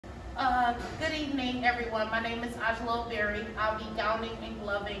Good evening, everyone. My name is Angela Berry. I'll be gowning and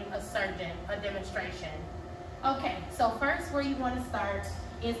gloving a surgeon, a demonstration. Okay, so first where you want to start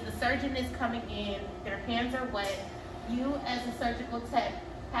is the surgeon is coming in, their hands are wet. You as a surgical tech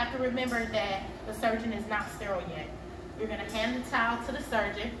have to remember that the surgeon is not sterile yet. You're going to hand the towel to the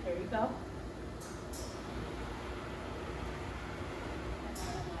surgeon. There you go.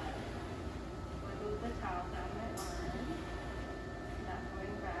 Move the towel down my arm. Not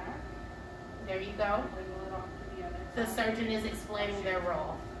going back. There you go. Wiggle it off to the other side. The surgeon is explaining their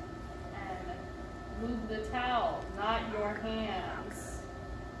role. And move the towel, not your hands.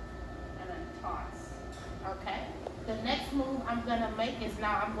 And then toss. Okay. The next move I'm going to make is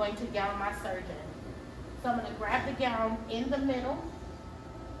now I'm going to gown my surgeon. So I'm going to grab the gown in the middle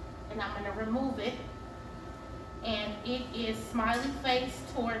and I'm going to remove it. And it is smiley face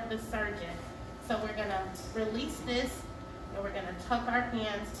toward the surgeon. So we're going to release this and we're going to tuck our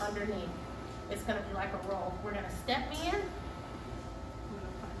hands underneath. It's going to be like a roll. We're going to step in. I'm going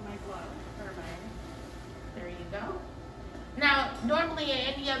to find my glove or my. There you go. Now, normally in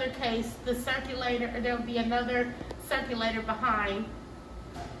any other case, the circulator, there will be another circulator behind.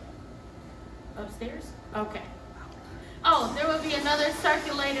 Upstairs? Okay. Oh, there will be another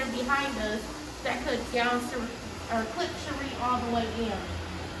circulator behind us that could gown or clip Cherie all the way in.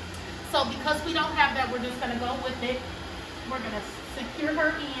 So because we don't have that, we're just going to go with it. We're going to secure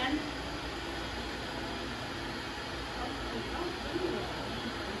her in.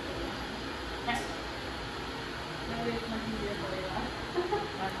 Okay.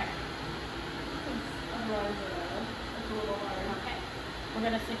 Okay. Okay. We're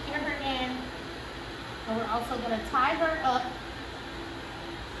going to secure her in, and we're also going to tie her up.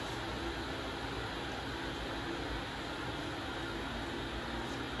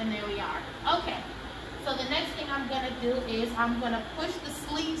 And there we are. Okay. So the next thing I'm going to do is I'm going to push the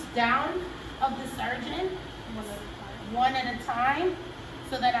sleeves down of the surgeon one at a time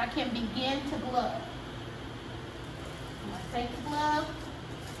so that I can begin to glove. I'm going to take the glove,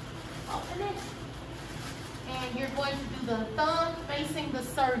 open it, and you're going to do the thumb facing the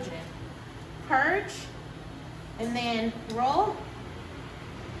surgeon. Purge, and then roll.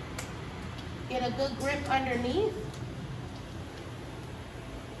 Get a good grip underneath.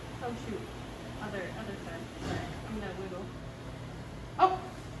 Oh shoot, other side. Sorry, I'm gonna wiggle. Oh,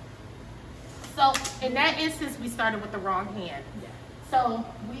 so in that instance, we started with the wrong hand. Yeah. So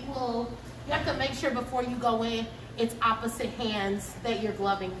you have to make sure before you go in, it's opposite hands that you're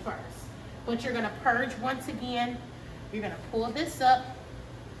gloving first. But you're gonna purge once again. You're gonna pull this up,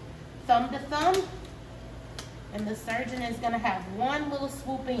 thumb to thumb, and the surgeon is gonna have one little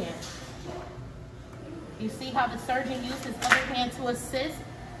swoop in. You see how the surgeon used his other hand to assist,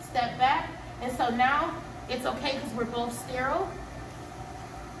 step back, and so now it's okay because we're both sterile.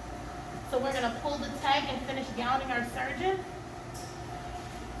 So we're gonna pull the tag and finish gowning our surgeon.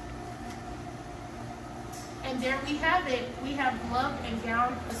 And there we have it. We have gloved and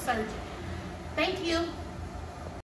gowned a surgeon. Thank you.